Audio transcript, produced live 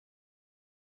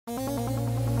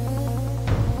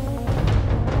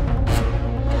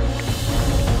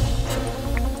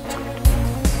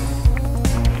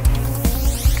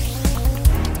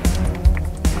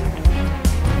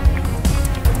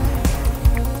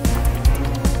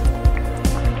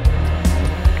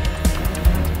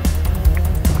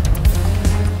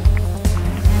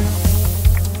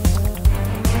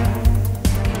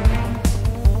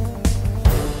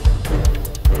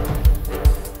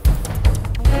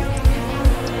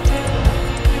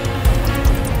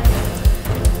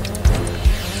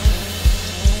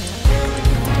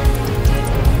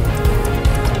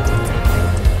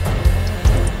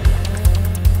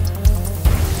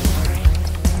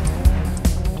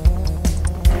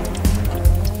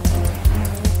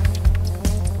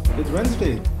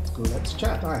Wednesday. Let's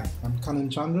chat. Hi, I'm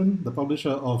Kanan Chandran, the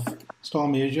publisher of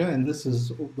Storm Asia, and this is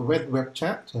the WED Web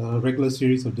Chat, a regular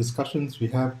series of discussions we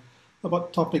have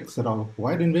about topics that are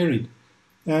wide and varied.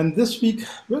 And this week,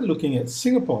 we're looking at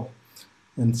Singapore,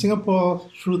 and Singapore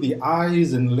through the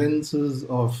eyes and lenses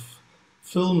of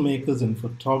filmmakers and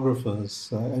photographers.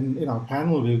 And in our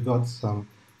panel, we've got some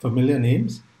familiar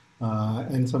names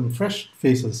and some fresh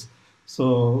faces.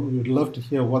 So we'd love to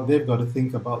hear what they've got to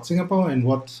think about Singapore and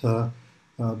what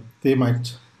they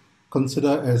might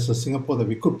consider as a Singapore that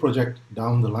we could project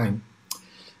down the line.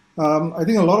 I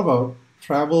think a lot of our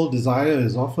travel desire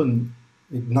is often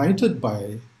ignited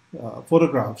by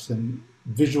photographs and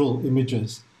visual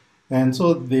images. And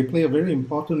so they play a very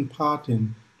important part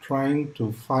in trying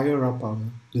to fire up our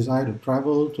desire to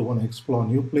travel, to want to explore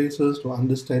new places, to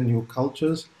understand new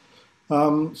cultures.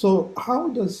 So how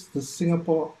does the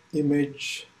Singapore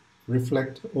image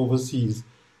reflect overseas?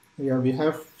 Yeah, we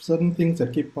have certain things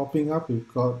that keep popping up. We've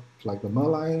got like the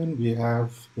Merlion, we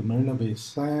have the Marina Bay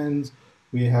Sands,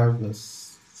 we have the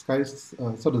skies,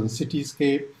 sort of the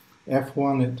cityscape,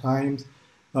 F1 at times,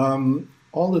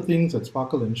 all the things that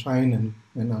sparkle and shine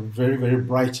and are very, very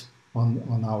bright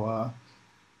on our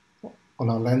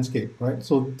landscape, right?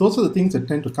 So those are the things that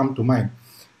tend to come to mind.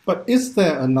 But is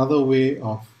there another way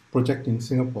of projecting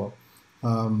Singapore?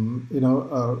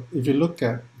 If you look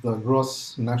at the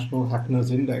gross national happiness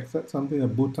index, that's something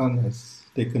that Bhutan has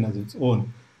taken as its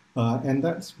own. And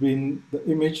that's been the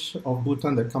image of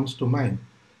Bhutan that comes to mind.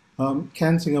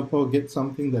 Can Singapore get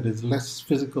something that is less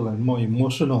physical and more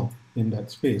emotional in that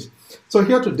space? So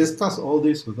here to discuss all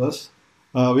this with us,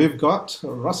 we've got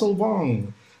Russell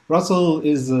Wong. Russell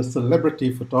is a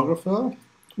celebrity photographer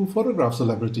who photographs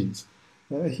celebrities.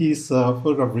 He's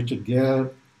photographed Richard Gere,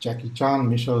 Jackie Chan,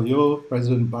 Michelle Yeoh,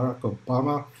 President Barack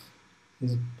Obama.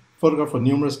 He's photographed for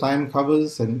numerous Time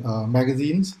covers and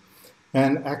magazines,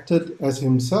 and acted as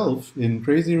himself in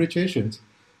Crazy Rich Asians.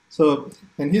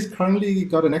 And he's currently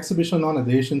got an exhibition on at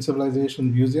the Asian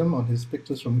Civilization Museum on his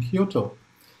pictures from Kyoto.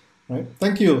 Right?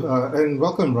 Thank you, and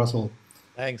welcome, Russell.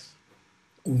 Thanks.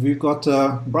 We've got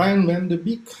Brian Van der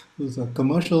Beek, who's a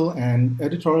commercial and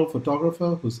editorial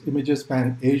photographer whose images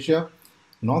span Asia,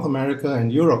 North America,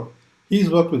 and Europe. He's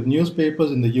worked with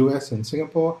newspapers in the US and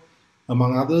Singapore,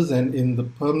 among others, and in the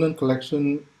permanent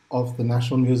collection of the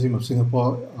National Museum of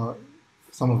Singapore,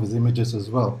 some of his images as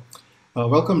well.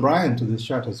 Welcome, Brian, to this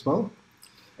chat as well.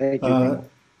 Thank you.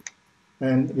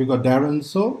 And we've got Darren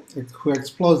So, who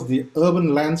explores the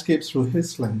urban landscapes through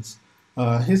his lens.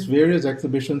 His various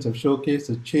exhibitions have showcased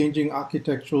the changing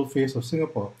architectural face of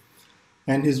Singapore,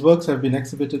 and his works have been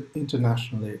exhibited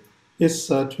internationally. His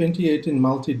 2018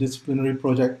 multidisciplinary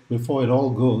project, Before It All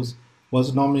Goes,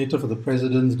 was nominated for the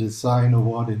President's Design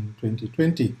Award in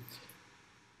 2020.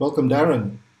 Welcome,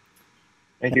 Darren.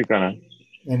 Thank you, Kanan.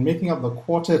 And making up the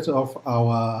quartet of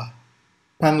our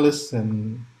panelists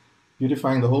and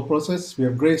beautifying the whole process, we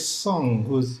have Grace Song,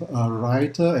 who's a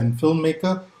writer and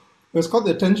filmmaker who has caught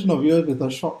the attention of viewers with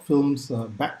her short films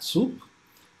Bat Soup,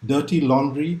 Dirty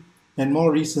Laundry, and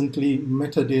more recently,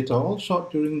 Metadata, all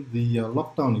shot during the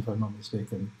lockdown, if I'm not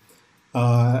mistaken.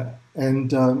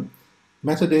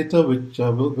 Metadata, which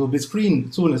will be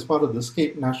screened soon as part of the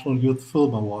Scape National Youth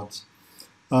Film Awards.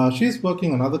 She's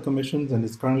working on other commissions and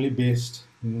is currently based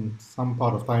in some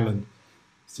part of Thailand.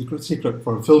 Secret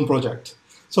for a film project.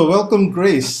 So welcome,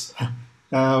 Grace.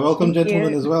 Welcome,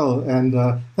 gentlemen, as well. And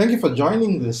thank you for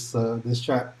joining this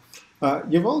chat.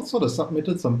 You've all sort of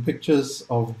submitted some pictures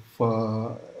of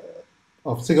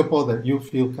Singapore that you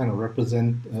feel kind of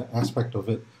represent aspect of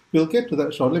it. We'll get to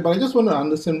that shortly, but I just want to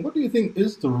understand, what do you think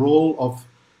is the role of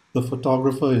the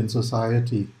photographer in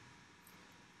society?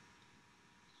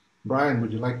 Brian,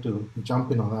 would you like to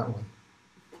jump in on that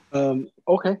one?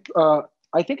 Okay.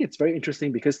 I think it's very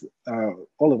interesting because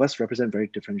all of us represent very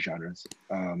different genres.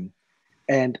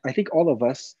 And I think all of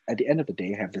us, at the end of the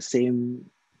day, have the same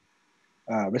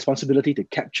responsibility to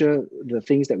capture the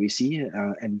things that we see,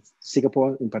 and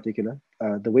Singapore in particular,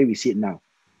 the way we see it now.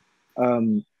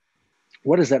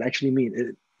 What does that actually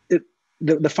mean?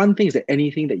 The fun thing is that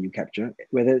anything that you capture,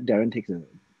 whether Darren takes a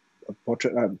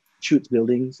portrait, shoots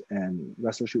buildings, and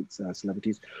Russell shoots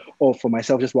celebrities, or for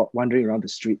myself, just wandering around the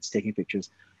streets taking pictures,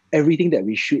 everything that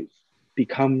we shoot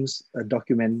becomes a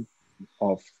document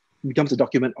of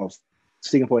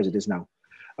Singapore as it is now.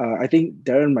 I think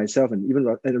Darren, myself, and even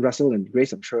Russell and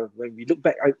Grace, I'm sure, when we look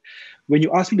back, when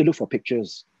you asked me to look for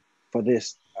pictures for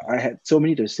this, I had so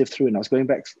many to sift through, and I was going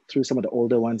back through some of the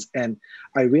older ones, and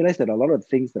I realized that a lot of the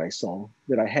things that I saw,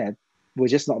 that I had, were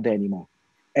just not there anymore.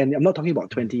 And I'm not talking about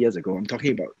 20 years ago. I'm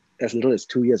talking about as little as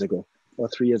 2 years ago or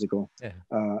 3 years ago. Yeah.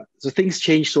 So things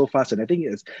change so fast, and I think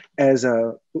as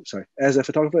a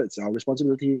photographer, it's our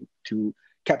responsibility to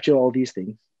capture all these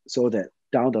things so that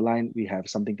down the line we have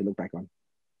something to look back on.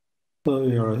 So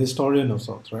you're a historian of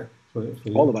sorts, right? For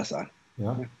you. All of us are.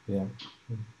 Yeah.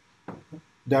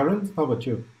 Darren, how about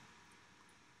you?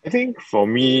 I think for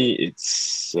me,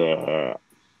 it's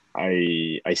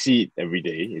I see it every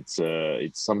day.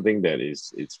 It's something that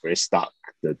it's very stark,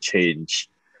 the change,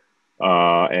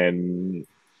 and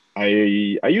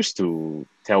I used to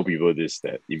tell people this,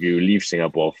 that if you leave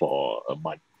Singapore for a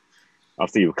month,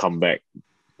 after you come back,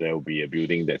 there will be a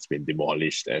building that's been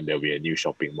demolished and there'll be a new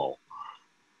shopping mall.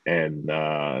 And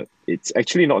it's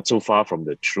actually not so far from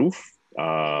the truth.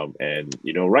 And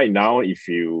right now,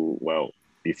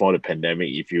 before the pandemic,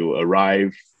 if you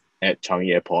arrive at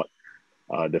Changi Airport,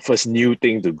 the first new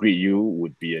thing to greet you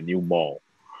would be a new mall.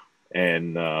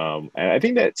 And I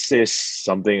think that says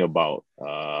something about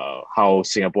how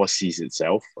Singapore sees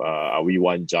itself. Are we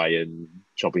one giant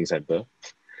shopping center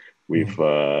with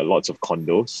lots of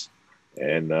condos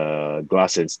and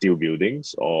glass and steel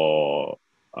buildings, or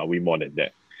are we more than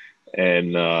that?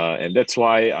 And that's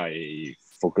why I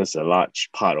focus a large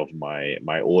part of my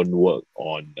own work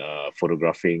on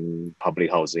photographing public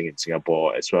housing in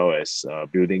Singapore, as well as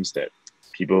buildings that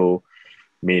people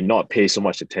may not pay so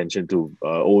much attention to,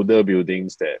 older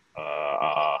buildings that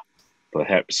are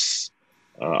perhaps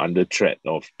under threat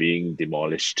of being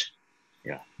demolished.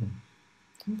 Yeah.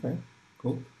 Okay,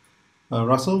 cool.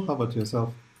 Russell, how about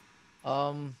yourself?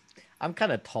 I'm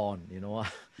kind of torn,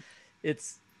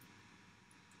 It's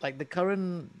like the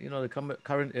current, the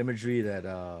current imagery that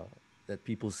that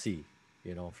people see,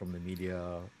 from the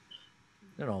media,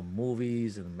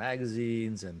 movies and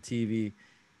magazines and TV,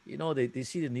 they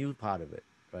see the new part of it,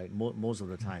 right? Most of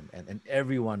the time, and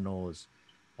everyone knows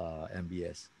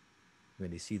MBS when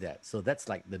they see that. So that's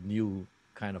like the new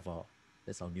kind of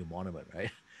that's our new monument,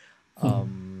 right?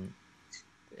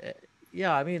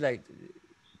 Yeah, I mean, like,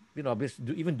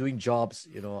 even doing jobs,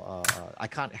 I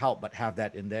can't help but have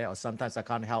that in there, or sometimes I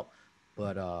can't help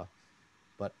but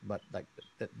like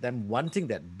them wanting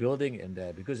that building in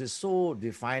there, because it's so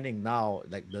defining now,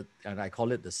 like and I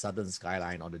call it the southern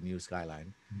skyline or the new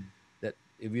skyline, that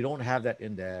if you don't have that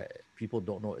in there, people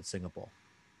don't know it's Singapore,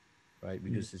 right?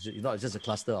 Because it's just a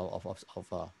cluster of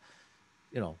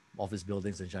office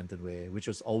buildings in Shenton Way, which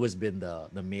has always been the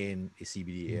main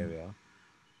CBD area.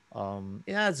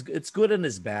 Yeah, it's good and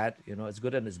it's bad, it's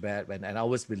good and it's bad. And I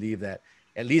always believe that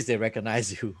at least they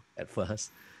recognize you at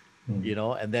first,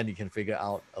 and then you can figure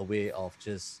out a way of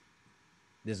just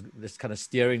this kind of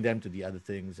steering them to the other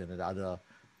things and the other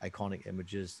iconic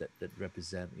images that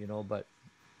represent, but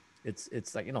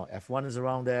it's like, F1 is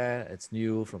around there. It's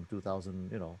new from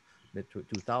 2000, mid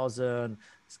 2000.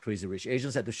 Crazy Rich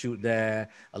Asians had to shoot there.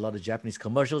 A lot of Japanese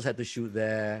commercials had to shoot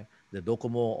there. The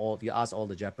Docomo, you ask all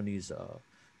the Japanese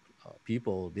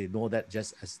people, they know that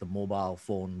just as the mobile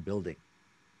phone building,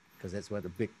 because that's where the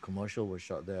big commercial was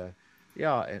shot there.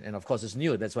 Yeah, and of course it's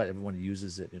new. That's why everyone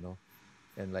uses it,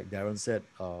 And like Darren said,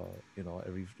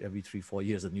 every 3-4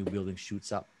 years a new building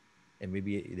shoots up, and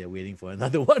maybe they're waiting for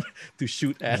another one to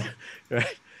shoot at,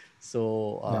 right?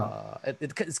 So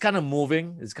it's kind of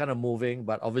moving. It's kind of moving,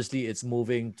 but obviously it's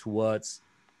moving towards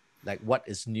like what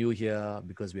is new here,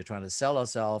 because we're trying to sell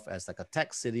ourselves as like a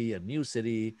tech city, a new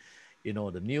city,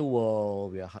 the new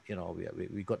world.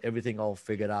 We got everything all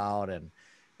figured out, and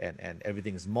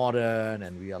everything is modern,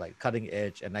 and we are like cutting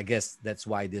edge. And I guess that's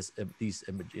why these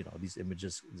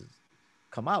images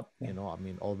come up. I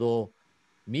mean, although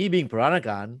me being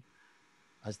Peranakan,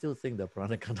 I still think the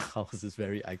Peranakan house is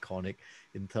very iconic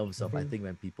in terms of, I think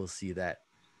when people see that,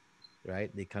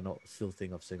 right, they cannot still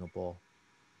think of Singapore,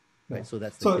 right? So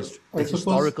that's the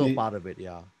historical part of it,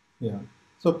 yeah.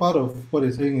 So part of what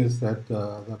you're saying is that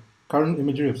the current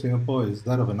imagery of Singapore is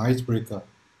that of an icebreaker,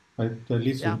 right? At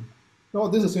least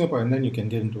this is Singapore, and then you can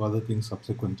get into other things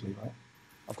subsequently, right?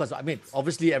 Of course, I mean,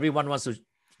 obviously everyone want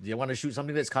to shoot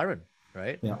something that's current,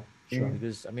 right? Yeah, sure.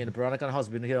 Because I mean, the Peranakan house has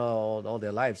been here all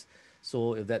their lives.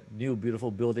 So if that new beautiful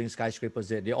building, skyscrapers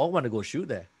there, they all want to go shoot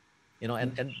there,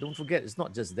 and don't forget, it's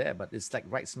not just there, but it's like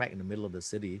right smack in the middle of the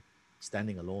city,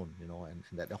 standing alone, and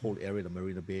that the whole area, the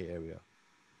Marina Bay area.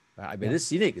 I mean, it's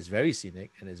scenic, it's very scenic,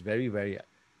 and it's very, very,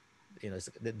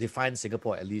 it defines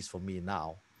Singapore, at least for me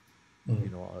now,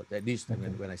 at least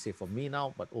when I say for me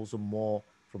now, but also more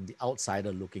from the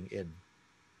outsider looking in,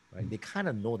 right? They kind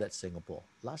of know that Singapore.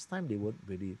 Last time they weren't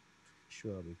really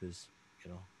sure, because,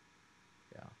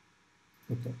 yeah.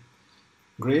 Okay.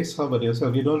 Grace, how about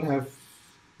yourself? You don't have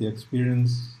the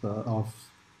experience of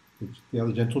the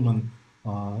other gentleman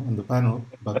on the panel,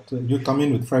 but you come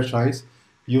in with fresh eyes.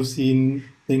 You've seen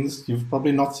things. You've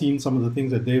probably not seen some of the things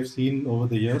that they've seen over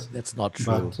the years. That's not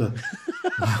true. But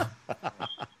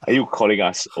Are you calling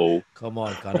us old? Come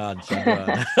on, Kanan,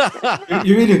 Chandran.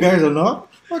 you mean you guys are not?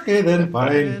 Okay, then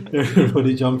fine.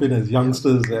 Everybody jump in as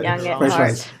youngsters and Young at fresh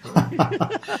heart.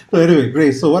 eyes. So anyway,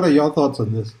 Grace, so what are your thoughts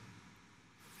on this?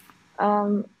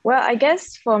 Well, I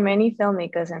guess for many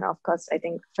filmmakers, and of course, I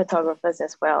think photographers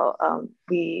as well,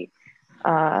 we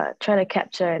try to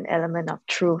capture an element of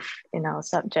truth in our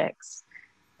subjects.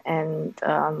 And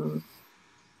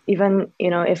even,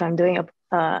 if I'm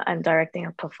I'm directing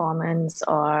a performance,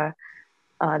 or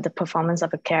the performance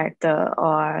of a character,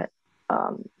 or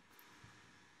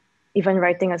even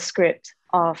writing a script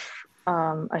of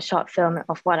a short film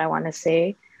of what I want to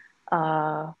say,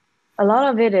 a lot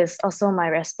of it is also my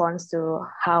response to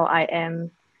how I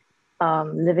am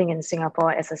living in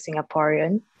Singapore as a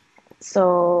Singaporean.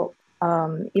 So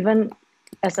even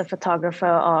as a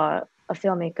photographer or a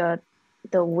filmmaker,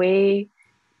 the way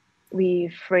we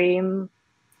frame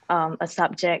a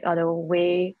subject, or the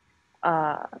way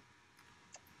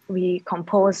we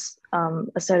compose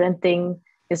a certain thing,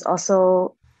 is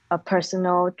also a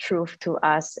personal truth to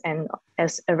us. And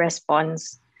as a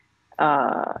response,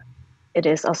 it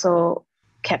is also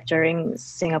capturing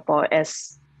Singapore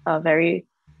as a very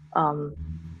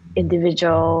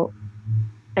individual,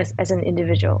 as an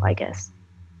individual, I guess.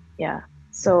 Yeah.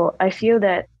 So I feel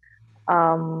that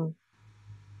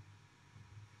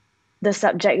the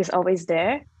subject is always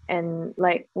there, and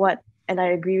I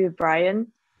agree with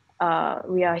Brian.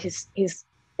 We are his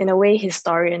in a way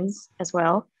historians as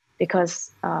well,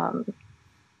 because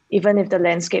even if the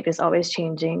landscape is always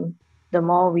changing, the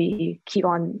more we keep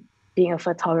on being a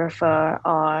photographer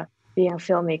or being a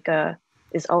filmmaker,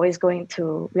 we are always going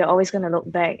to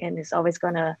look back, and we are always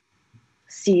going to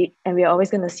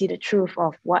see the truth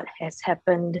of what has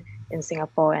happened in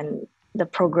Singapore and the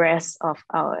progress of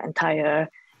our entire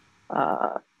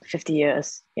 50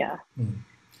 years. Yeah.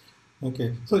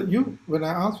 Okay, so when I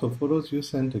asked for photos, you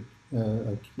sent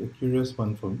a curious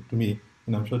one to me,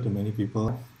 and I'm sure to many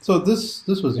people. So this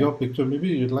was your picture. Maybe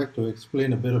you'd like to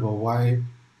explain a bit about why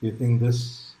you think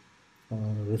this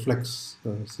reflects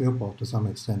Singapore to some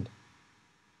extent.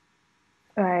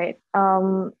 Right.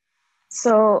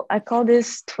 So I call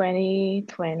this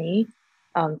 2020,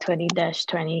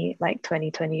 20-20, like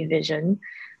 2020 vision.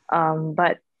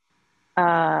 But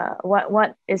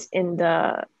what is in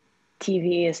the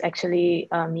TV is actually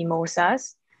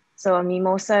mimosas. So a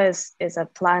mimosa is a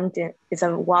plant. It's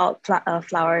a wild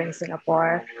flower in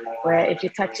Singapore, where if you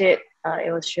touch it,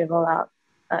 it will shrivel out.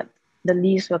 The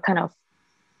leaves will kind of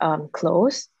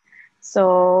close.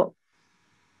 So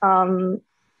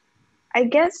I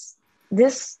guess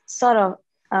this sort of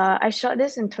I shot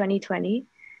this in 2020,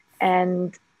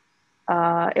 and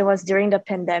it was during the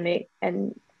pandemic,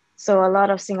 and so a lot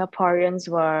of Singaporeans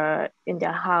were in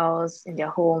their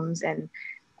homes, and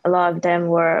a lot of them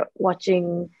were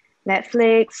watching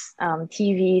Netflix,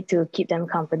 TV to keep them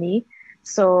company.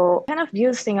 So kind of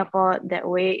view Singapore that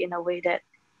way, in a way that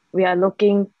we are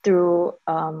looking through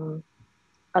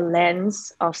a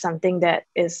lens of something that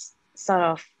is sort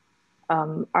of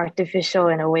artificial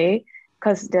in a way,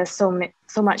 because there's so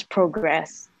much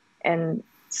progress. And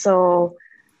so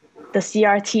the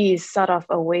CRT is sort of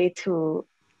a way to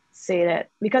say that,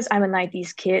 because I'm a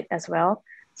 90s kid as well.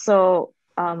 So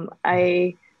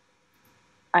I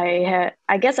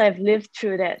guess I've lived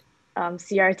through that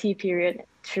CRT period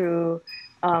through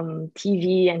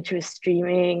TV and through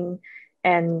streaming,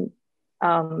 and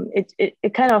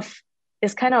it kind of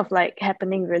is kind of like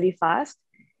happening really fast.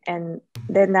 And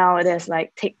then now there's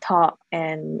like TikTok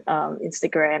and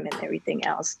Instagram and everything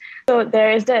else. So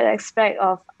there is that aspect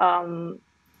of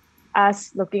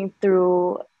us looking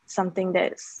through something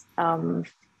that's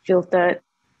filtered,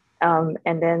 and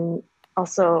then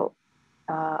also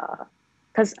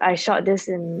because I shot this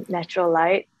in natural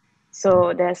light,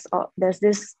 so there's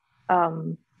this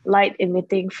light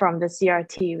emitting from the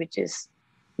CRT, which is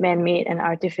man-made and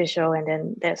artificial, and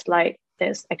then there's light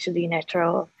that's actually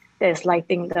natural. There's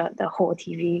lighting the whole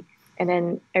TV, and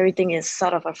then everything is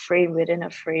sort of a frame within a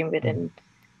frame within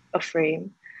a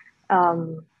frame.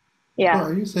 Yeah. So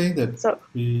are you saying that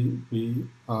we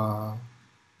are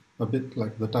a bit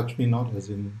like the touch me not, as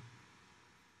in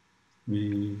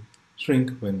we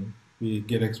shrink when we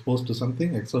get exposed to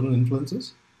something, external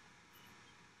influences?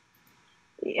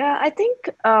 Yeah, I think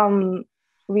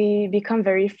we become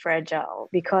very fragile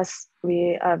because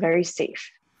we are very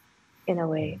safe in a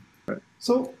way.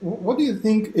 So what do you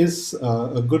think is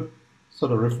a good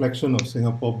sort of reflection of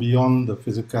Singapore beyond the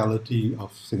physicality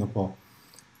of Singapore?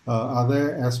 Are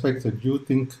there aspects that you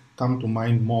think come to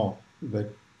mind more that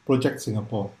project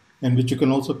Singapore and which you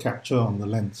can also capture on the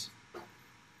lens.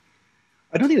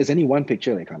 I don't think there's any one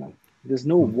picture like Anna. There's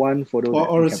no one photo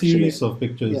Or a encapsulates series of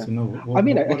pictures. Yeah. You know, I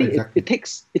think exactly? it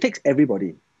takes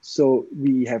everybody. So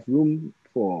we have room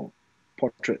for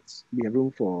portraits. We have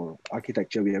room for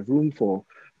architecture. We have room for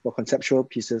conceptual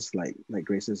pieces like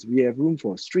Grace's. We have room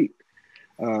for street.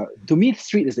 To me,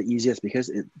 street is the easiest because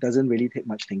it doesn't really take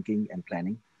much thinking and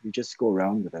planning. You just go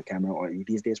around with a camera, or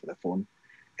these days with a phone,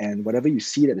 and whatever you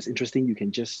see that is interesting, you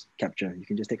can just capture. You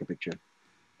can just take a picture.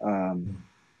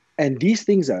 And these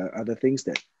things are the things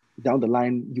that down the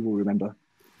line you will remember.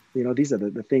 You know, these are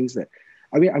the things that,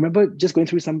 I mean, I remember just going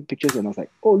through some pictures and I was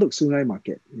like, oh, look, Sungai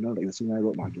Market, you know, like the Sungai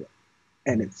Road Market.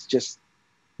 And it's just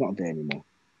not there anymore.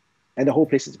 And the whole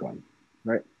place is gone,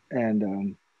 right?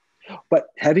 And but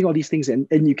having all these things, and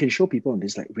you can show people, and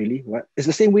it's like, really, what? It's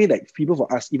the same way like people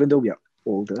for us, even though we are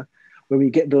older, when we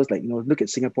get those, like, you know, look at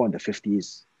Singapore in the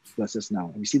 50s versus now,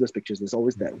 and we see those pictures, there's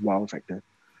always that wow factor.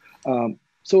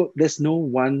 So there's no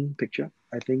one picture.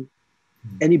 I think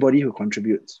anybody who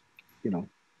contributes, you know,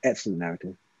 adds to the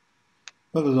narrative.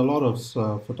 Well, there's a lot of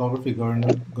photography going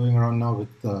around now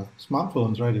with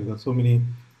smartphones, right? You've got so many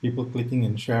people clicking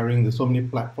and sharing. There's so many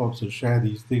platforms to share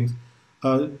these things.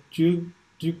 Do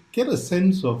you get a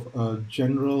sense of a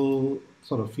general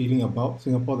sort of feeling about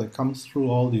Singapore that comes through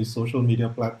all these social media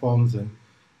platforms and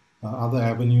other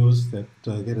avenues that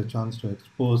get a chance to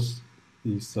expose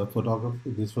these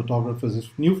photographers, these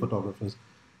new photographers,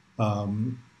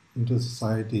 into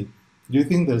society? Do you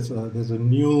think there's a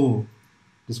new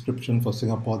description for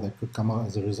Singapore that could come out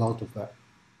as a result of that?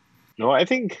 No, I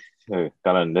think,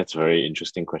 Karan, that's a very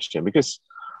interesting question, because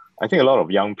I think a lot of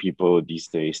young people these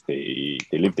days, they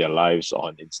live their lives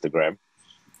on Instagram.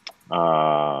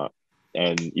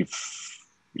 And if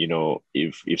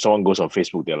someone goes on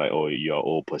Facebook, they're like, oh, you're an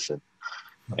old person.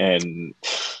 And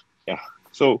yeah,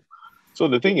 so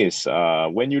the thing is,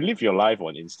 when you live your life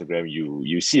on Instagram,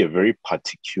 you see a very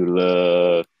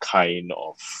particular kind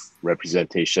of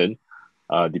representation,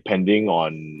 depending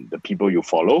on the people you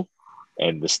follow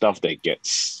and the stuff that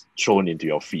gets thrown into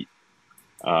your feed.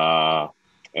 The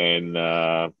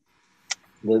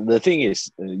thing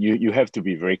is, you have to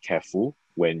be very careful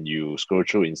when you scroll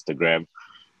through Instagram,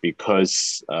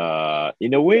 because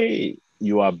in a way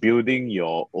you are building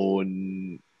your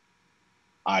own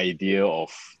idea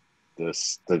of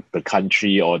the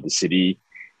country or the city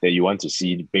that you want to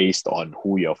see based on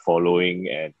who you're following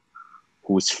and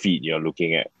whose feed you're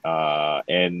looking at.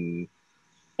 And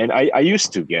I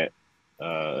used to get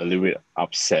a little bit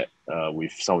upset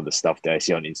with some of the stuff that I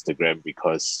see on Instagram,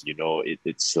 because, you know,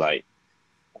 it's like,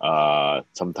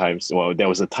 sometimes, well, there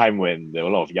was a time when there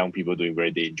were a lot of young people doing very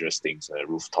dangerous things,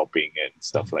 rooftoping and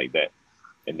stuff like that.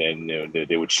 And then, you know,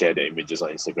 they would share their images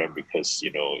on Instagram because,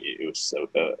 you know, it was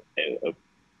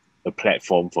a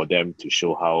platform for them to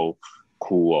show how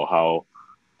cool or how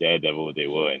daredevil they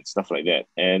were and stuff like that.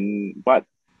 But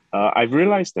I've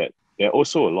realized that there are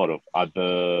also a lot of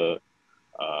other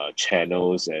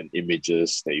channels and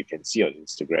images that you can see on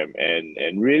Instagram,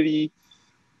 and really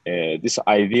this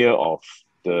idea of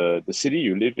the city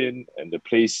you live in and the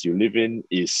place you live in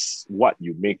is what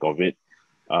you make of it,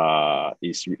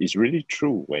 is really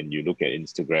true when you look at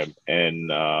Instagram.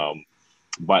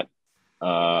 But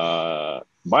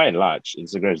by and large,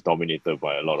 Instagram is dominated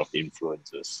by a lot of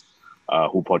influencers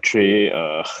who portray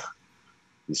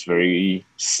this very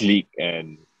sleek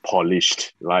and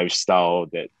polished lifestyle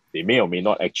that they may or may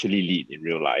not actually lead in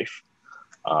real life,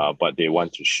 but they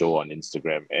want to show on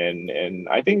Instagram. And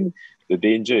I think the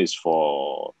danger is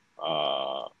for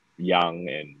young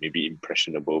and maybe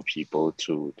impressionable people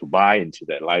to buy into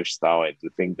that lifestyle and to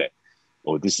think that,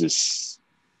 oh, this is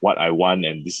what I want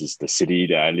and this is the city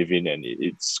that I live in and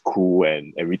it's cool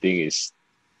and everything is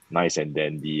nice and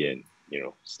dandy and, you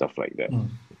know, stuff like that.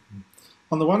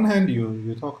 On the one hand,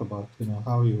 you talk about, you know,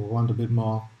 how you want a bit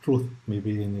more truth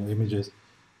maybe in your images,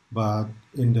 but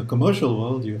in the commercial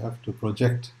world, you have to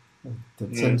project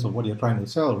that sense of what you're trying to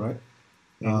sell, right?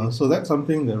 So that's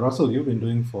something that, Russell, you've been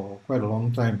doing for quite a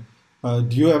long time.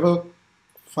 Do you ever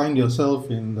find yourself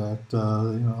in that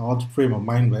odd frame of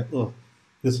mind where, oh,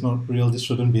 this is not real, this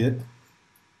shouldn't be it?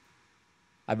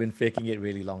 I've been faking it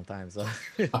really long time, so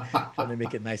trying to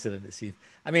make it nicer than it seems.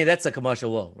 I mean, that's a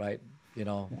commercial world, right? You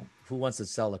know, who wants to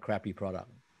sell a crappy product,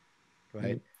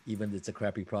 right? Even if it's a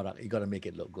crappy product, you got to make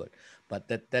it look good. But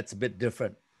that's a bit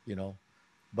different, you know.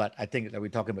 But I think that we're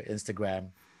talking about Instagram.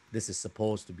 This is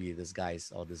supposed to be this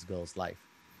guy's or this girl's life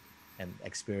and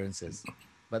experiences.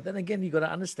 But then again, you got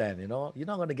to understand, you know, you're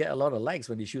not going to get a lot of likes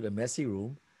when you shoot a messy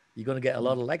room. You're going to get a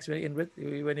lot of likes when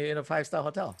you're in a 5-star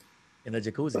hotel, in a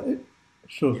jacuzzi.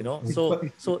 Sure. You know,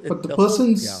 but the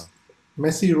person's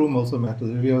Messy room also matters.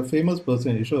 If you're a famous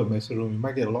person, you show a messy room, you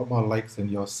might get a lot more likes than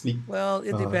your sleek Well,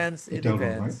 it depends. It hotel room,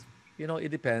 right? depends. It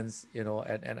depends.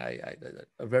 And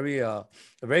a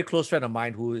very close friend of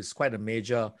mine who is quite a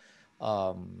major,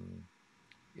 um,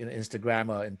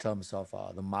 Instagrammer in terms of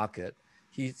the market.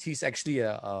 He's actually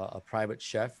a private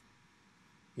chef,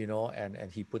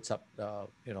 and he puts up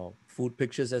food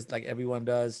pictures as like everyone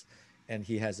does, and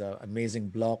he has an amazing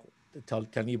blog to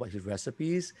tell me about his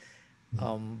recipes.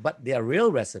 But they are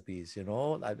real recipes,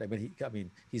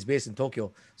 he's based in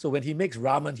Tokyo. So when he makes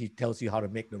ramen, he tells you how to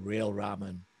make the real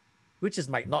ramen, which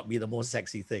might not be the most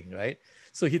sexy thing, right?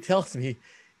 So he tells me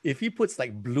if he puts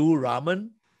like blue ramen,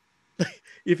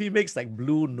 if he makes like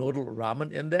blue noodle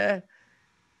ramen in there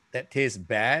that tastes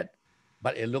bad,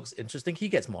 but it looks interesting, he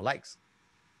gets more likes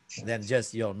than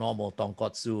just your normal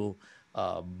tonkotsu,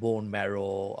 bone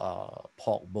marrow,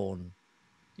 pork bone,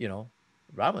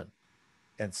 ramen.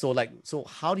 And so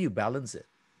how do you balance it?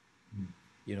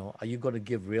 Are you going to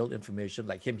give real information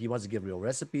like him? He wants to give real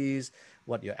recipes,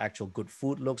 what your actual good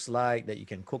food looks like that you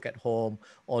can cook at home,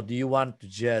 or do you want to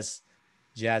just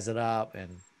jazz it up and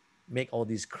make all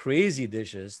these crazy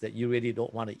dishes that you really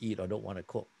don't want to eat or don't want to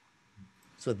cook?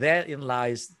 So therein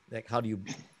lies like how do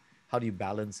you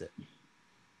balance it?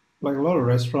 Like a lot of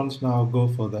restaurants now go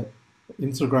for that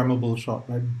Instagrammable shot,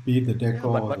 right? Be it the Yeah,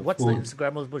 decor or but the what's the food.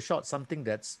 Instagrammable shot? Something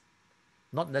that's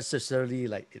not necessarily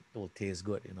like it will taste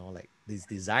good, like these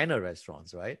designer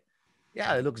restaurants, right?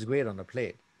 Yeah, it looks great on the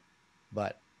plate,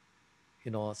 but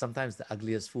sometimes the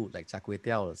ugliest food like char kway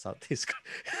teow or something tastes good.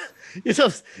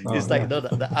 Oh, It's like yeah.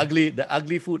 the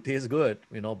ugly food tastes good,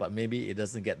 but maybe it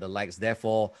doesn't get the likes.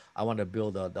 Therefore, I want to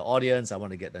build the audience. I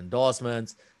want to get the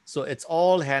endorsements. So it's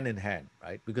all hand in hand,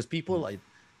 right? Because people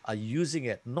are using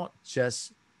it not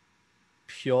just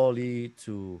purely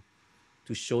to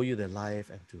show you their life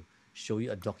and to show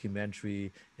you a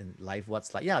documentary in life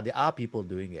what's like. Yeah, there are people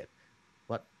doing it,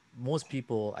 but most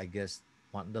people, I guess,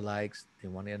 want the likes, they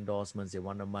want the endorsements, they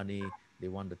want the money, they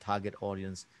want the target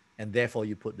audience, and therefore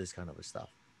you put this kind of stuff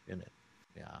in it.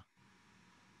 Yeah.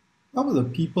 How about the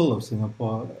people of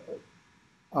Singapore?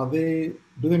 Do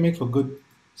they make for good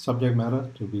subject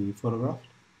matter to be photographed?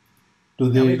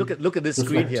 Do Yeah, I mean, they look at this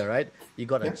screen reflect? here, right? You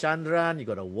got a Yeah. Chandran, you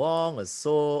got a Wong, a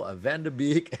So, a Van der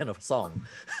Beek, and a Song.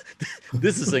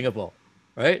 This is Singapore,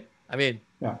 right? I mean,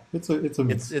 Yeah, it's a it's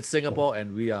mix. it's Singapore,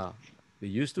 and we're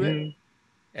used to it. Mm.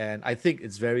 And I think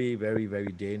it's very, very,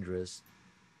 very dangerous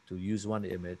to use one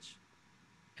image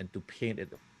and to paint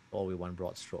it all with one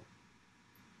broad stroke.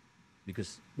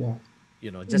 Because, Yeah,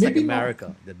 just like maybe not.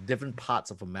 America, the different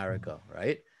parts of America,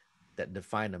 right, that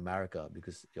define America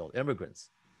because you're all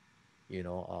immigrants,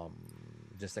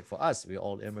 just like for us, we're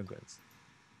all immigrants.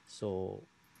 So,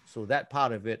 so that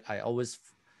part of it, I always,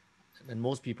 and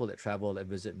most people that travel that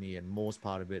visit me, and most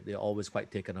part of it, they're always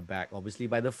quite taken aback, obviously,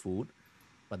 by the food.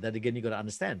 But then again, you got to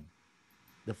understand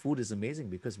the food is amazing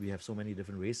because we have so many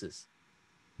different races,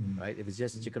 right? If it's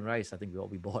just chicken rice, I think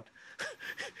we bought,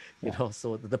 Yeah.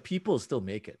 So the people still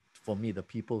make it. For me, the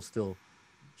people still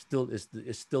is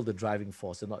still the driving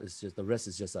force, and not it's just the rest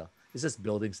is just it's just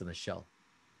buildings in a shell.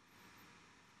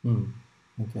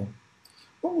 Okay.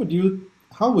 How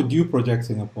would you project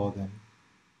Singapore then,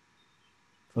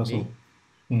 For Russell?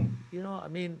 me, Hmm. I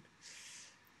mean,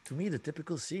 to me, the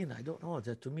typical scene, I don't know.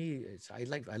 To me,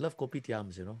 I love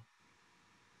kopitiams.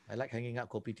 I like hanging out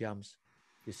kopitiams.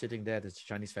 You're sitting there. There's a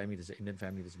Chinese family. There's an Indian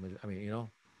family.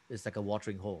 It's like a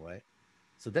watering hole, right?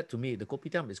 So that to me, the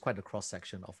kopitiam is quite a cross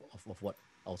section of what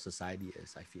our society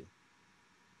is. I feel,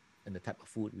 and the type of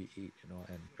food we eat,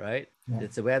 and right, Yeah.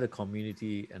 it's where the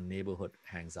community and neighborhood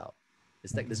hangs out.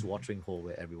 It's like this watering hole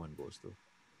where everyone goes to.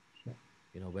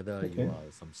 Whether you Okay.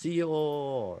 are some CEO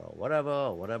or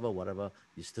whatever,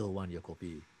 you still want your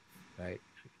kopi, right?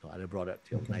 Either brought up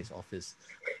to your Okay. nice office.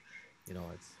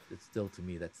 It's still to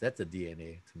me that's a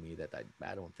DNA to me that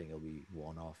I don't think it'll be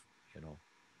worn off.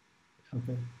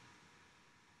 Okay.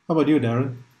 How about you,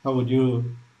 Darren? How would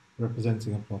you represent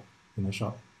Singapore in a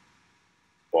shot?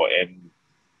 And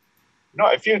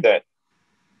I feel that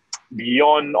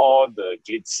beyond all the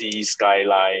glitzy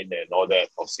skyline and all that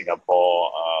of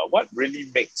Singapore, what really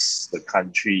makes the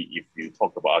country, if you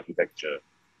talk about architecture,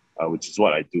 which is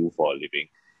what I do for a living,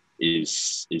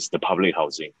 is the public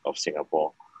housing of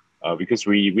Singapore. Because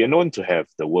we are known to have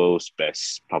the world's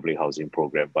best public housing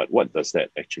program, but what does that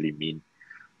actually mean?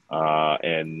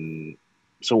 And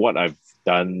so what I've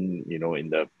done, in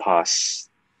the past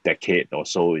decade or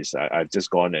so is I've just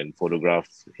gone and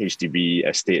photographed HDB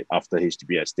estate after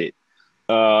HDB estate.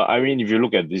 I mean, if you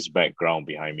look at this background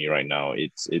behind me right now,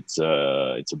 it's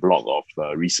a block of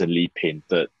recently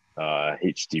painted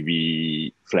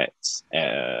HDB flats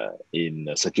in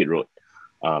Circuit Road,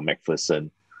 MacPherson.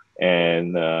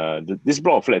 And this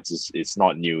block of flats is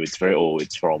not new. It's very old.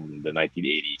 It's from the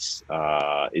 1980s.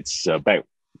 It's back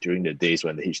during the days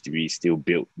when the HDB still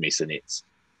built maisonettes,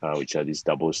 which are these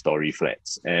double-story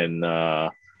flats. And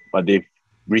but they've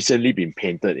recently been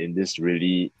painted in this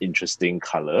really interesting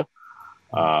color,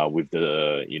 with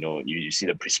the you see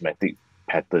the prismatic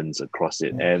patterns across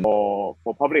it. And for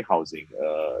public housing,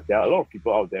 there are a lot of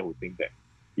people out there who think that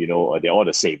they're all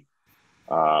the same.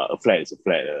 A flat is a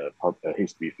flat, a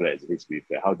HDB flat is a HDB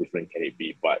flat. How different can it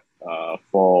be? But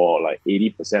for like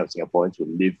 80% of Singaporeans who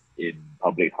live in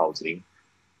public housing,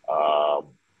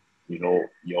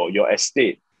 your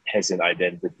estate has an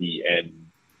identity, and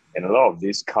a lot of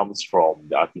this comes from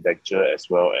the architecture as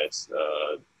well as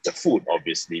the food,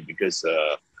 obviously, because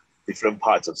different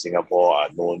parts of Singapore are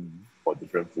known for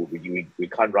different food. We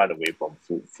can't run away from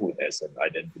food. Food as an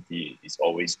identity is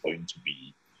always going to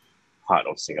be part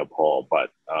of Singapore. But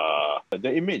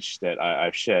the image that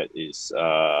I've shared is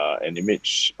an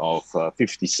image of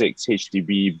 56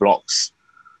 HDB blocks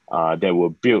that were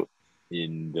built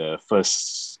in the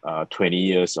first 20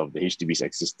 years of the HDB's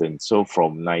existence. So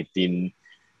from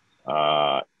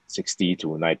 1960 to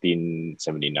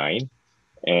 1979.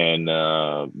 And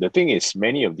the thing is,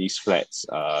 many of these flats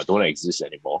don't exist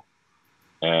anymore.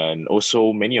 And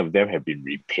also many of them have been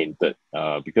repainted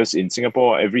because in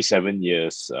Singapore, every 7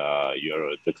 years,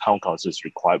 the town council is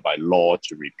required by law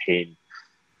to repaint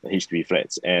the HDB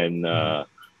flats. And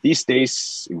these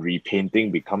days, repainting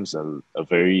becomes a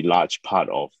very large part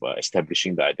of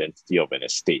establishing the identity of an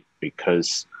estate,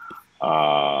 because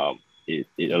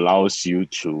it allows you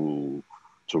to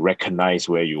recognize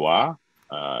where you are,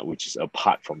 which is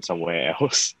apart from somewhere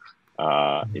else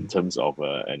in terms of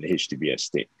an HDB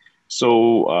estate.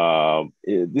 So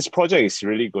this project is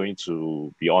really going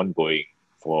to be ongoing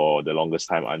for the longest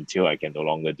time until I can no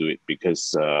longer do it,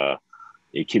 because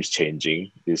it keeps changing,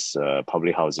 this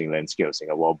public housing landscape of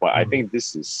Singapore. But I think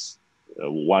this is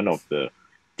one of the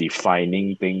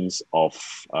defining things of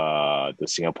the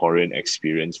Singaporean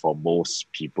experience for most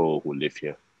people who live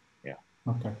here. Yeah.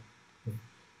 Okay.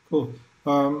 Cool.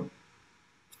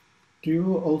 Do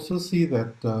you also see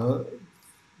that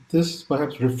this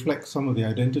perhaps reflects some of the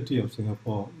identity of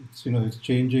Singapore? It's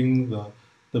changing.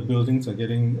 The buildings are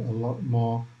getting a lot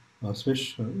more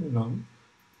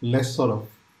less sort of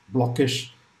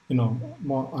blockish,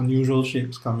 more unusual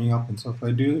shapes coming up and stuff.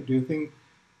 Like, do you think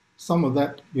some of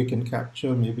that you can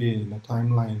capture maybe in a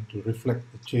timeline to reflect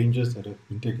the changes that have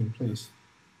been taking place?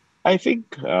 I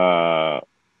think the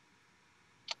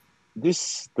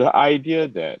idea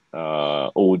that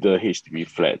older HDB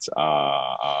flats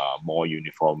are more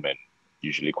uniform and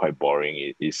usually quite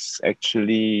boring is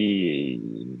actually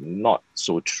not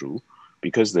so true,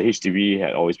 because the HDB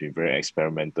had always been very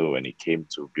experimental when it came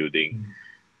to building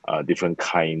different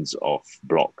kinds of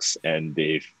blocks, and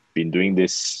they've been doing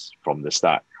this from the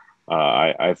start.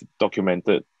 I've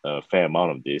documented a fair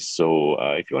amount of this, so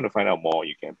if you want to find out more,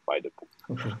 you can buy the book.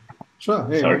 Okay. Sure.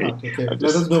 Hey, Sorry. why not? Okay. Let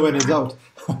us know when it's out.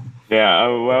 Yeah,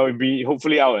 well, it'll be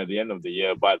hopefully out at the end of the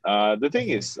year. But the thing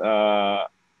is, a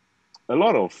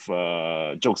lot of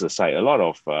jokes aside, a lot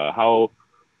of how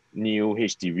new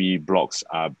HDB blocks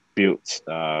are built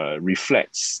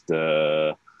reflects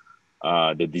the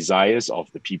desires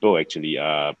of the people. Actually,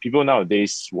 people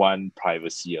nowadays want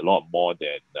privacy a lot more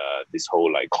than this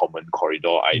whole like common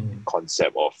corridor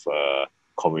concept of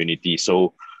community.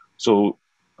 So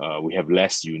we have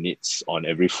less units on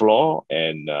every floor,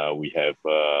 and we have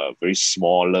very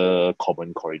smaller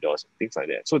common corridors and things like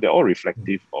that. So they're all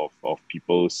reflective of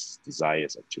people's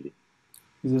desires, actually.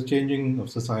 It's a changing of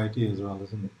society as well,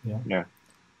 isn't it? Yeah. Yeah.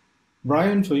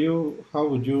 Brian, for you, how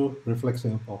would you reflect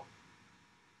Singapore?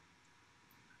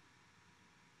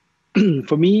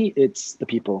 For me, it's the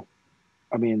people.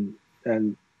 A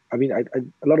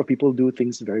lot of people do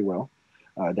things very well.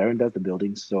 Darren does the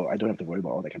buildings, so I don't have to worry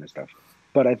about all that kind of stuff.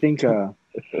 But I think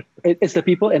it's the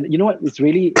people, and you know what? It's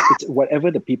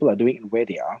whatever the people are doing and where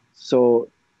they are. So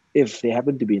if they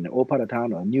happen to be in an old part of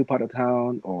town or a new part of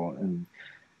town or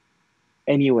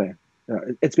anywhere,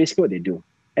 it's basically what they do.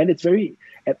 And it's very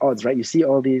at odds, right? You see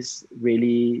all these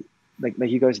really, like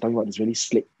you guys are talking about, this really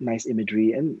slick, nice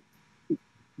imagery. And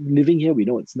living here, we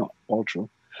know it's not all true,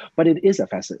 but it is a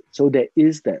facet. So there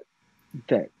is that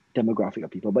demographic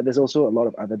of people, but there's also a lot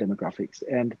of other demographics.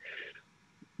 And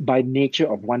by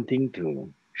nature of wanting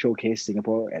to showcase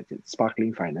Singapore at its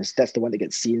sparkling finest, that's the one that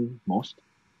gets seen most.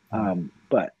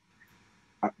 But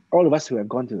all of us who have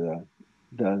gone to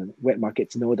the wet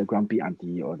markets know the grumpy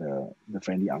auntie or the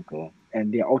friendly uncle,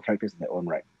 and they are all characters in their own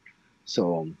right.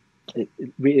 So it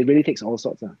really takes all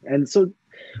sorts. And so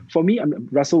for me,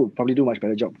 Russell would probably do a much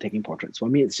better job taking portraits. For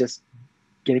me, it's just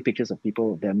getting pictures of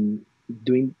people, them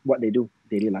doing what they do,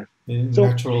 daily life. So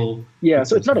Natural. yeah,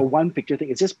 so it's not a pictures, one picture thing.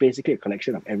 It's just basically a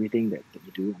collection of everything that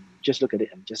you do. And just look at it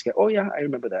and just get, oh yeah, I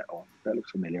remember that. Oh, that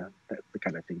looks familiar. That's the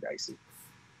kind of thing that I see.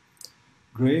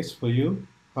 Grace, for you,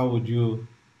 how would you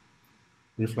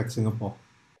reflect Singapore?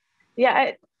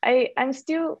 Yeah, I'm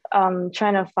still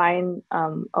trying to find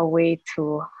a way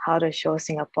to how to show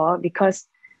Singapore, because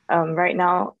right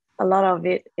now a lot of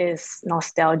it is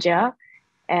nostalgia,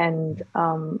 and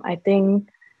I think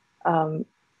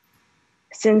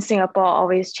since Singapore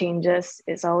always changes,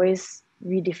 it's always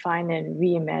redefined and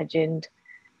reimagined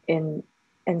in,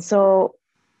 and so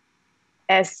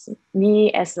as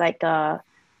me as like a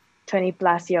 20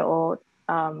 plus year old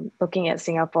looking at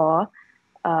Singapore,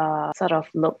 sort of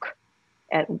look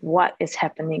at what is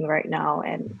happening right now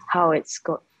and how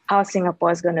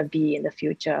Singapore is going to be in the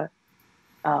future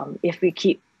if we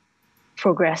keep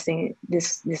progressing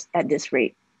this at this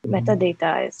rate.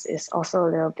 Metadata is also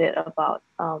a little bit about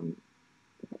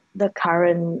the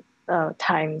current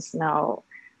times now,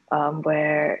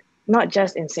 where not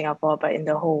just in Singapore but in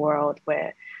the whole world,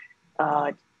 where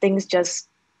things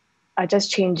are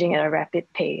just changing at a rapid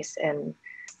pace, and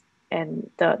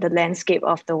the landscape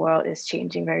of the world is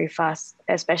changing very fast,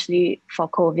 especially for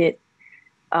COVID.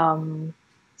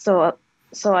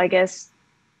 So I guess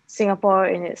Singapore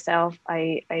in itself,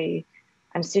 I'm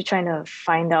still trying to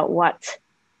find out what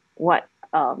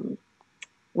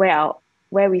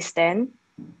where we stand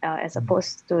as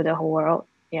opposed to the whole world.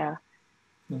 Yeah.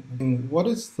 And what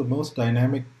is the most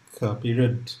dynamic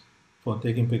period for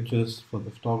taking pictures for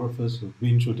the photographers who've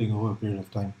been shooting over a period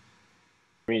of time?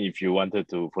 I mean, if you wanted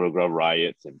to photograph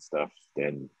riots and stuff,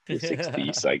 then the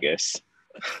 60s, I guess.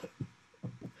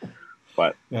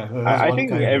 But Yeah, that's I one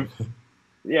think kind of.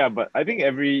 yeah, but I think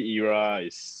every era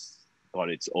is got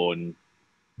its own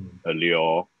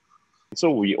allure.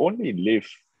 So we only live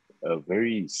a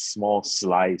very small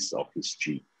slice of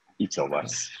history, each of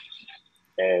us.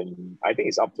 And I think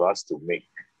it's up to us to make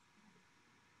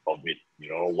of it,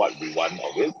 what we want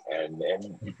of it. And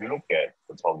if you look at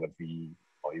photography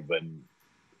or even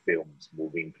films,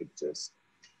 moving pictures,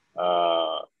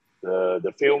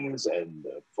 the films and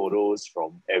the photos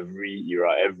from every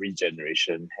era, every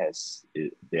generation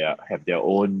have their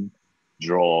own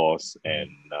draws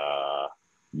and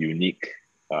unique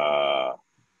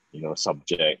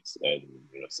subjects and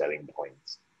selling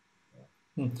points.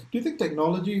 Do you think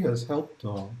technology has helped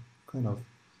or kind of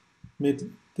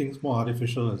made things more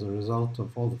artificial as a result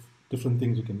of all the different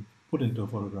things you can put into a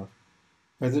photograph?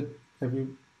 Has it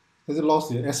lost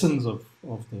the essence of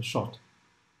the shot?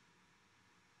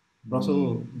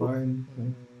 Russell, Brian,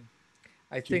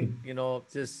 I think,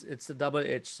 it's a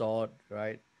double-edged sword,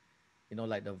 right?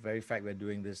 Like the very fact we're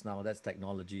doing this now, that's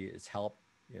technology. It's helped,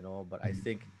 but I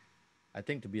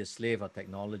think to be a slave of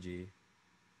technology,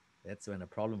 that's when a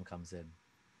problem comes in,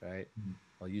 right?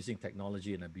 Or using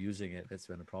technology and abusing it, that's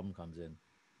when the problem comes in.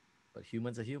 But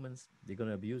humans are humans; they're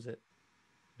gonna abuse it,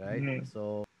 right?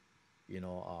 So,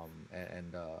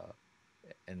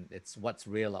 and it's what's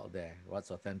real out there,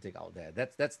 what's authentic out there.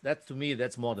 That's to me,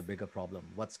 that's more the bigger problem.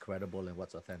 What's credible and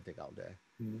what's authentic out there?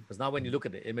 Because now when you look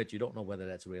at the image, you don't know whether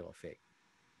that's real or fake,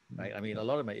 right? I mean, a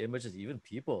lot of my images, even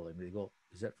people, and they go,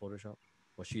 "Is that Photoshop?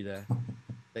 Was she there?"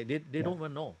 Like they don't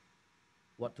even know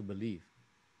what to believe,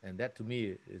 and that to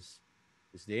me is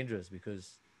dangerous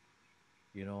because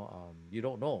you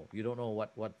don't know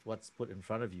what's put in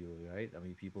front of you, right? I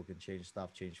mean, people can change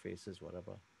stuff, change faces,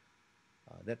 whatever.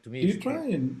 That to me do is you try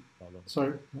and problem.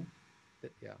 sorry?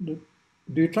 Yeah. Do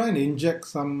you try and inject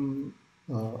some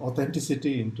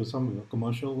authenticity into some of your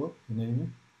commercial work in any way?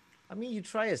 I mean, you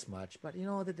try as much, but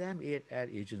the damn ad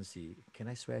agency. Can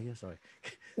I swear here? Sorry.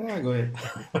 Yeah, go ahead.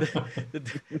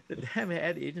 the damn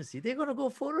ad agency. They're gonna go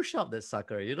Photoshop that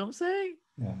sucker. You know what I'm saying?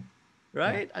 Yeah.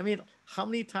 Right? I mean, how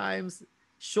many times?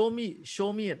 Show me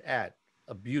an ad,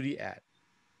 a beauty ad,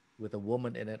 with a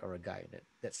woman in it or a guy in it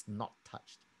that's not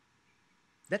touched.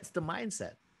 That's the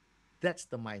mindset. That's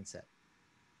the mindset.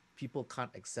 People can't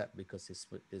accept because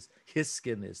his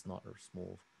skin is not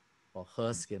smooth or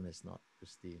her skin is not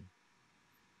pristine.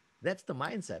 That's the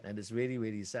mindset, and it's really,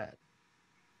 really sad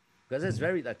because it's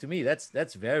very, like, to me,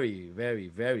 that's very, very,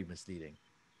 very misleading,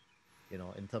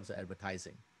 in terms of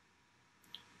advertising.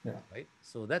 Yeah. Right.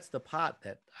 So that's the part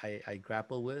that I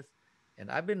grapple with, and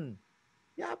I've been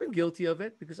guilty of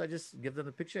it because I just give them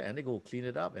the picture and they go clean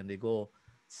it up and they go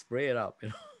spray it up,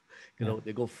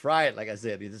 they go fry it. Like I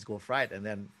said, they just go fry it, and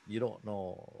then you don't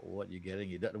know what you're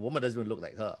getting. The woman doesn't even look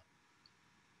like her,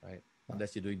 right?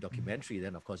 Unless you're doing documentary,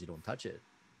 then of course you don't touch it.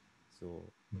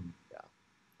 So Hmm. yeah,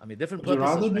 I mean, different Would you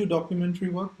purposes. rather do Like, documentary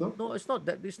work though? no, it's not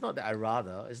that. It's not that I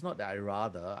rather. It's not that I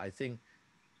rather. I think,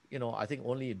 I think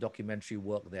only documentary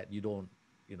work that you don't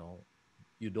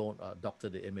doctor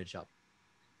the image up.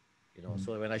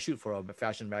 So when I shoot for a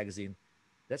fashion magazine,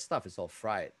 that stuff is all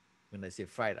fried. When I say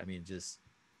fried, I mean just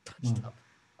touched Mm. up.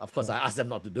 Of course, I ask them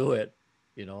not to do it,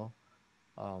 you know.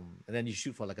 And then you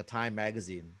shoot for like a Time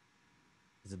magazine,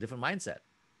 it's a different mindset.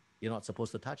 You're not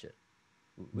supposed to touch it,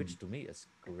 which to me is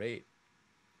great.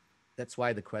 That's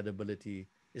why the credibility,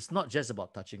 it's not just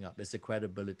about touching up, it's the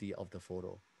credibility of the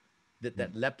photo. Did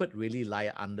that leopard really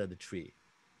lie under the tree?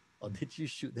 Or did you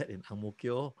shoot that in Ang Mo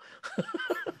Kio?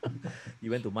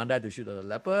 You went to Mandai to shoot a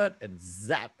leopard and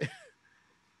zap.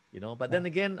 But then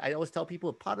again, I always tell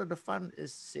people part of the fun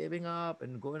is saving up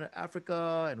and going to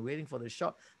Africa and waiting for the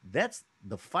shot. That's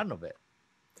the fun of it.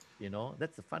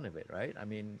 That's the fun of it, right? I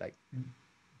mean, like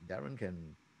Darren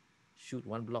can shoot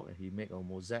one block and he make a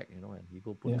mosaic, and he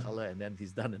go put color and then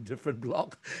he's done a different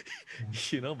block,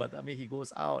 but I mean, he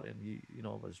goes out and he,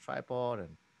 with his tripod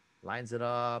and lines it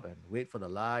up and wait for the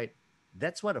light.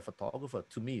 That's what a photographer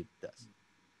to me does.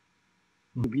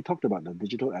 We talked about the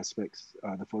digital aspects,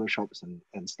 the Photoshops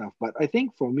and stuff. But I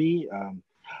think for me,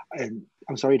 and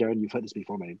I'm sorry, Darren, you've heard this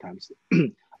before many times.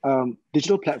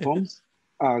 Digital platforms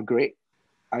are great.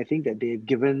 I think that they've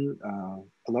given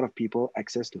a lot of people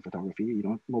access to photography,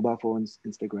 mobile phones,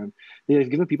 Instagram. They've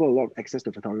given people a lot of access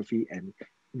to photography and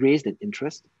raised an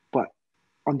interest. But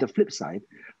on the flip side,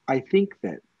 I think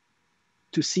that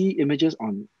to see images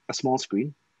on a small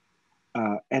screen,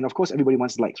 and of course, everybody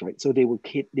wants likes, right? So they will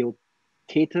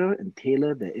cater and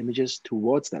tailor their images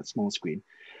towards that small screen.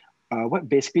 What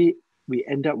basically we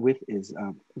end up with is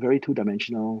very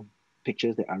two-dimensional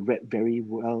pictures that are read very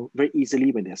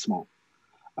easily when they're small.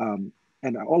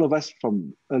 And all of us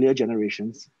from earlier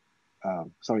generations,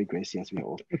 sorry, Grace, yes, we're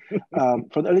old.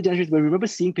 From the earlier generations, we remember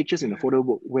seeing pictures in the photo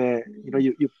book where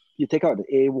you take out the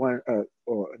A1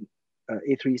 or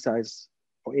A3 size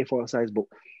or A4 size book,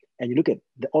 and you look at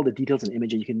all the details and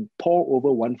images. You can pore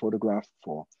over one photograph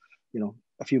for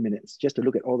a few minutes just to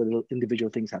look at all the little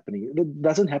individual things happening. It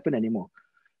doesn't happen anymore.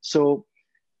 So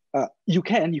you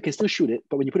can still shoot it,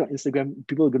 but when you put it on Instagram,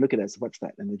 people are going to look at it as what's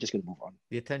that, and they're just going to move on.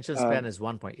 The attention span is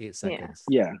 1.8 seconds.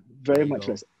 Yeah, very much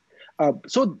less.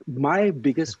 So my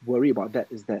biggest worry about that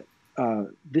is that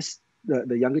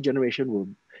the younger generation will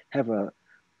have a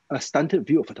stunted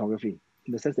view of photography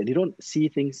in the sense that they don't see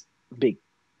things big,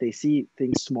 they see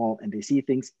things small, and they see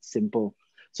things simple.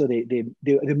 So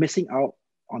they're missing out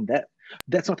on that.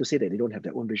 That's not to say that they don't have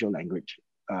their own visual language,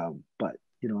 but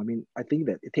I mean, I think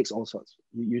that it takes all sorts.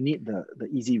 You need the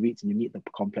easy reads and you need the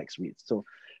complex reads. So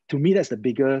to me, that's the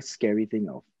bigger scary thing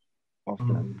of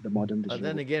the modern digital. But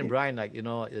then again, Brian, like,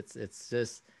 it's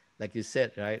just like you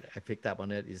said, right? I picked up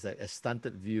on it. It's like a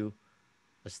stunted view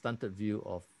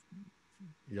of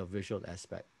your visual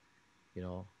aspect.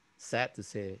 Sad to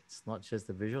say, it's not just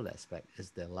the visual aspect, it's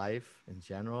their life in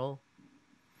general.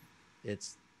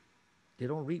 They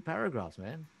don't read paragraphs,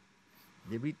 man.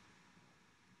 They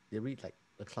read like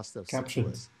a cluster of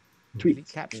Captions.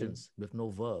 Tweets. Captions with no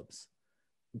verbs,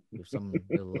 with some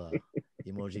little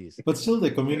emojis. But still,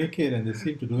 they communicate and they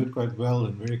seem to do it quite well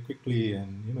and very quickly,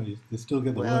 and they still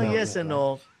get the word out. Well, yes there, and right?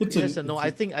 no. Yes and no. I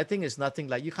think it's nothing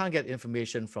like you can't get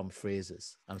information from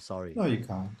phrases. I'm sorry. No, you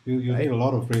can't. You Right? need a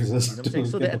lot of phrases. You know what I'm to saying?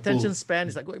 So get the the full- attention span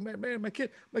is like, man, my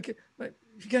kid,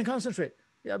 he can't concentrate.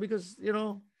 Yeah, because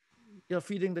you're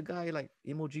feeding the guy like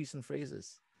emojis and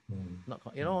phrases.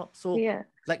 Not so Yeah.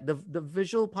 like the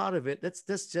visual part of it,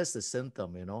 that's just a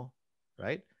symptom,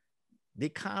 right? They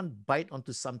can't bite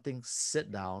onto something,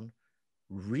 sit down,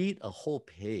 read a whole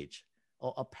page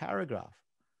or a paragraph,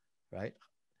 right?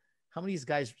 How many of these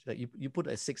guys that you put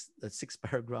a six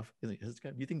paragraph in the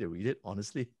Instagram, you think they read it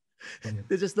honestly?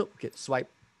 They just look, okay, swipe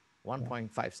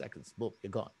 1.5 seconds, boom, you're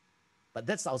gone. But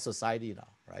that's our society now,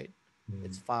 right?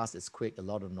 It's fast, it's quick, a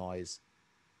lot of noise.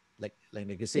 Like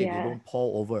you say, they don't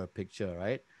pore over a picture,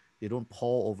 right? They don't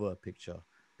pore over a picture.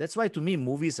 That's why to me,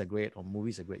 movies are great.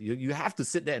 You have to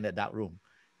sit there in that dark room,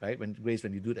 right? When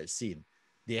you do that scene,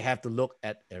 they have to look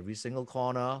at every single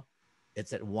corner.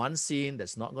 It's that one scene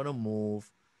that's not going to move,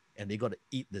 and they got to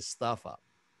eat this stuff up.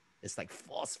 It's like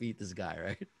force feed this guy,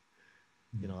 right?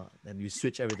 And you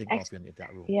switch everything off in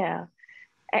that room. Yeah.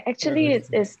 Actually,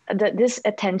 this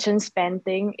attention span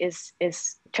thing is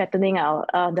threatening our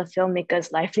the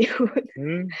filmmakers' livelihood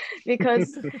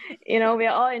because we're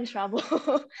all in trouble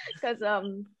because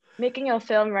making a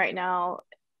film right now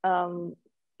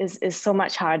is so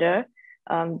much harder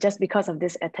just because of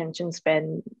this attention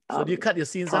span. So do you cut your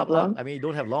scenes problem. up? I mean, you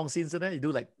don't have long scenes in there. You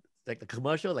do like the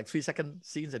commercial, like 3-second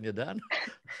scenes, and you're done.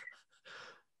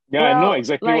 Yeah, I know Well,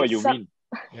 exactly like what you mean.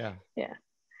 Yeah. yeah.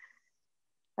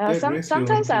 Yeah, Grace,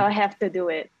 Sometimes you- I'll have to do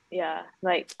it. Yeah,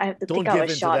 like I have to Don't take out a give in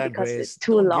to shot them, because Grace. it's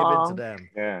too Don't give in to long. them.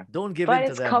 Yeah. Don't give But in to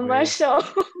it's them, Grace.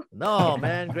 commercial. No,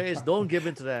 man, Grace, don't give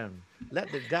in to them. Let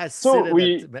the guys So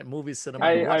sit in that movie cinema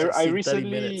and watch that I scene 30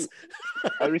 minutes.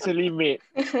 recently made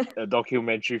a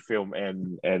documentary film,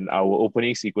 and our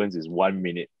opening sequence is 1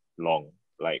 minute long,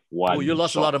 like one. Oh, you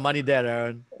lost shot. a lot of money there,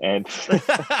 Aaron. And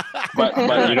but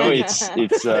you know,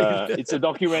 it's a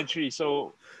documentary,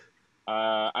 so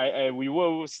we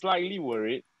were slightly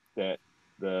worried that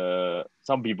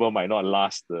some people might not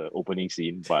last the opening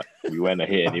scene, but we went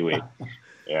ahead anyway.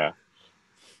 Yeah.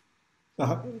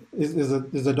 Is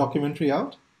the documentary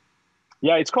out?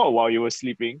 Yeah, it's called While You Were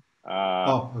Sleeping.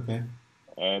 Oh, okay.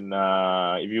 And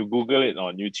if you Google it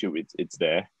on YouTube, it's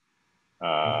there.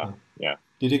 Okay. Yeah.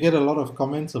 Did you get a lot of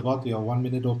comments about your 1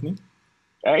 minute opening?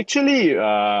 Actually,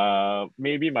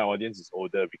 maybe my audience is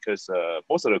older, because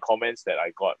most of the comments that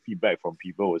I got feedback from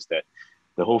people was that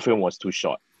the whole film was too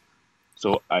short.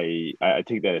 So I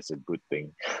take that as a good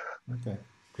thing. Okay,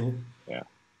 cool. Yeah.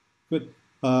 Good.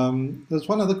 There's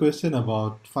one other question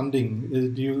about funding.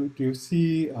 Do you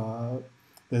see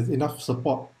there's enough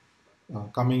support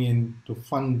coming in to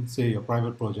fund, say, your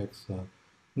private projects,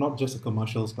 not just the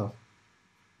commercial stuff?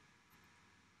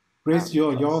 Grace,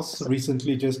 yours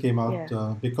recently just came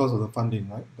out because of the funding,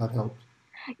 right? That helped.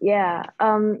 Yeah.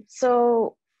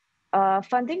 So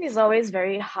funding is always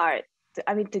very hard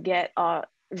to get,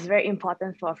 it's very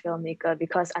important for a filmmaker,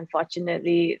 because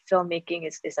unfortunately filmmaking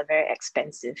is a very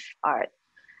expensive art.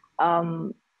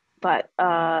 But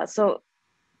so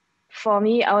for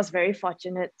me, I was very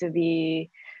fortunate to be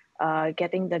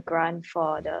getting the grant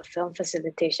for the Film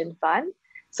Facilitation Fund.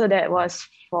 So that was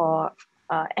for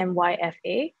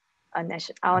MYFA,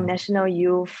 our National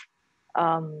Youth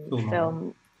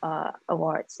Film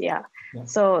Awards. Yeah.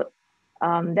 So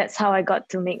that's how I got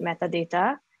to make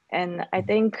metadata. And I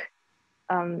think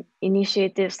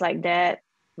initiatives like that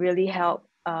really help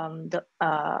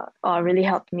really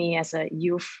helped me as a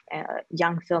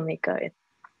young filmmaker.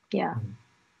 Yeah.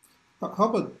 How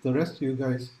about the rest of you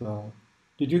guys?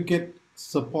 Did you get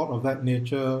support of that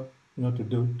nature, to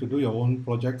do your own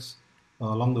projects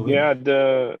along the way? Yeah,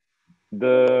 the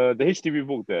HTV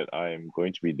book that I'm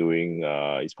going to be doing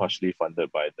is partially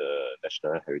funded by the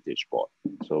National Heritage Board.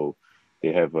 So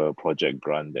they have a project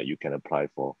grant that you can apply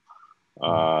for.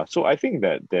 So I think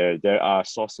that there are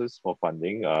sources for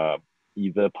funding,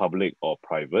 either public or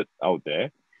private, out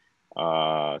there.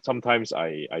 Sometimes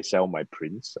I sell my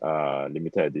prints,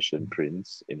 limited edition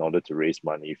prints, in order to raise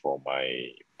money for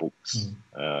my books.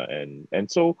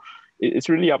 And so it's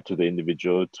really up to the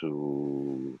individual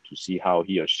to see how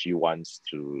he or she wants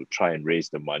to try and raise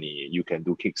the money. You can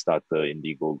do Kickstarter,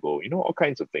 Indiegogo, all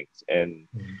kinds of things. And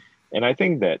I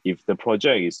think that if the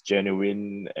project is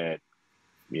genuine and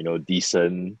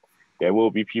decent, there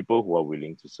will be people who are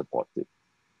willing to support it.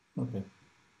 Okay.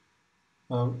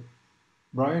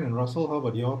 Brian and Russell, how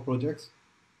about your projects?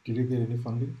 Did you get any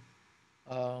funding?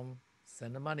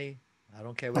 Send the money. I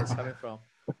don't care where it's coming from.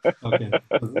 Okay.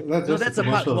 That's a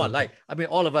part. Come on,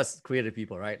 all of us creative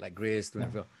people, right? Like Grace,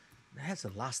 that's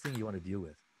the last thing you want to deal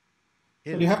with.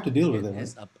 But you have to deal with it,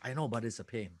 right? I know, but it's a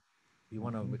pain. You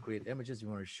want to create images, you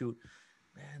want to shoot.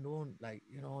 Man, don't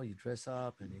you dress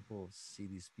up and you go see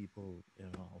these people,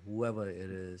 whoever it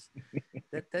is.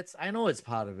 That's I know it's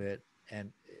part of it,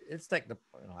 and it's like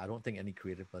I don't think any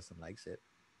creative person likes it.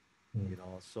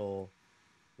 So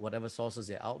whatever sources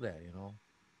are out there,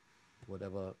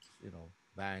 whatever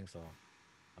banks or,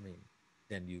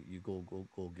 then you go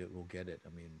get it.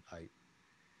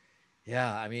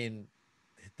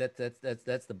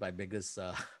 That's my biggest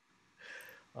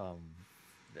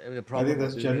the problem. I think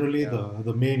that's generally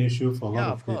the main issue for a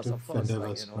lot of creative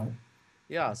endeavors, right?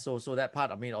 Yeah, so that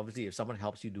part, obviously if someone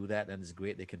helps you do that, then it's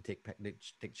great. They can take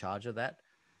charge of that,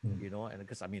 and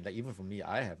because even for me,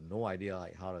 I have no idea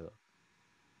how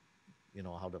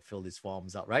to fill these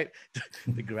forms out, right?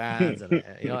 The grants and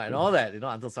and all that,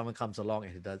 until someone comes along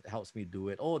and helps me do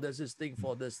it. Oh, there's this thing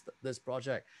for this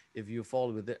project. If you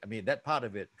fall with it, that part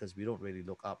of it, because we don't really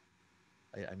look up.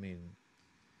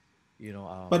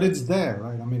 But it's there,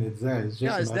 right? It's there. It's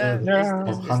just it's a matter there.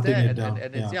 of hunting it down.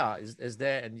 And it's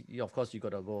there, and of course you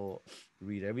got to go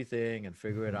read everything and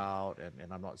figure it out.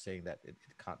 And I'm not saying that it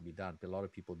can't be done, but a lot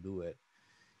of people do it.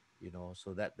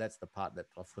 So that's the part that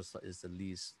of course is the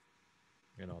least,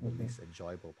 the least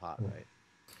enjoyable part, right?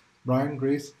 Brian,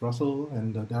 Grace, Russell,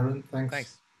 and Darren,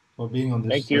 thanks for being on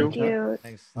this. Thank you.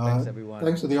 Thanks everyone.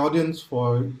 Thanks to the audience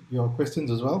for your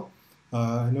questions as well.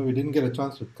 I know we didn't get a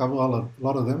chance to cover a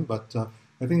lot of them, but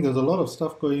I think there's a lot of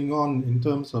stuff going on in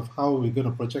terms of how we're going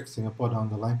to project Singapore down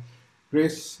the line.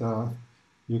 Grace,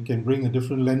 you can bring a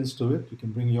different lens to it. You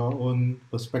can bring your own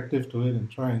perspective to it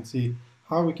and try and see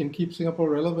how we can keep Singapore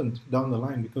relevant down the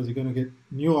line, because you're going to get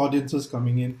new audiences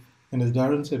coming in. And as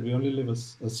Darren said, we only live a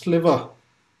sliver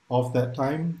of that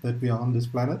time that we are on this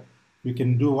planet. We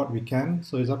can do what we can.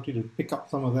 So it's up to you to pick up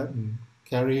some of that and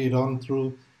carry it on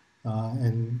through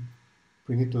and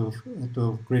bring it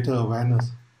to greater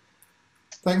awareness.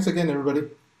 Thanks again, everybody.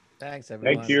 Thanks,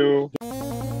 everyone. Thank you.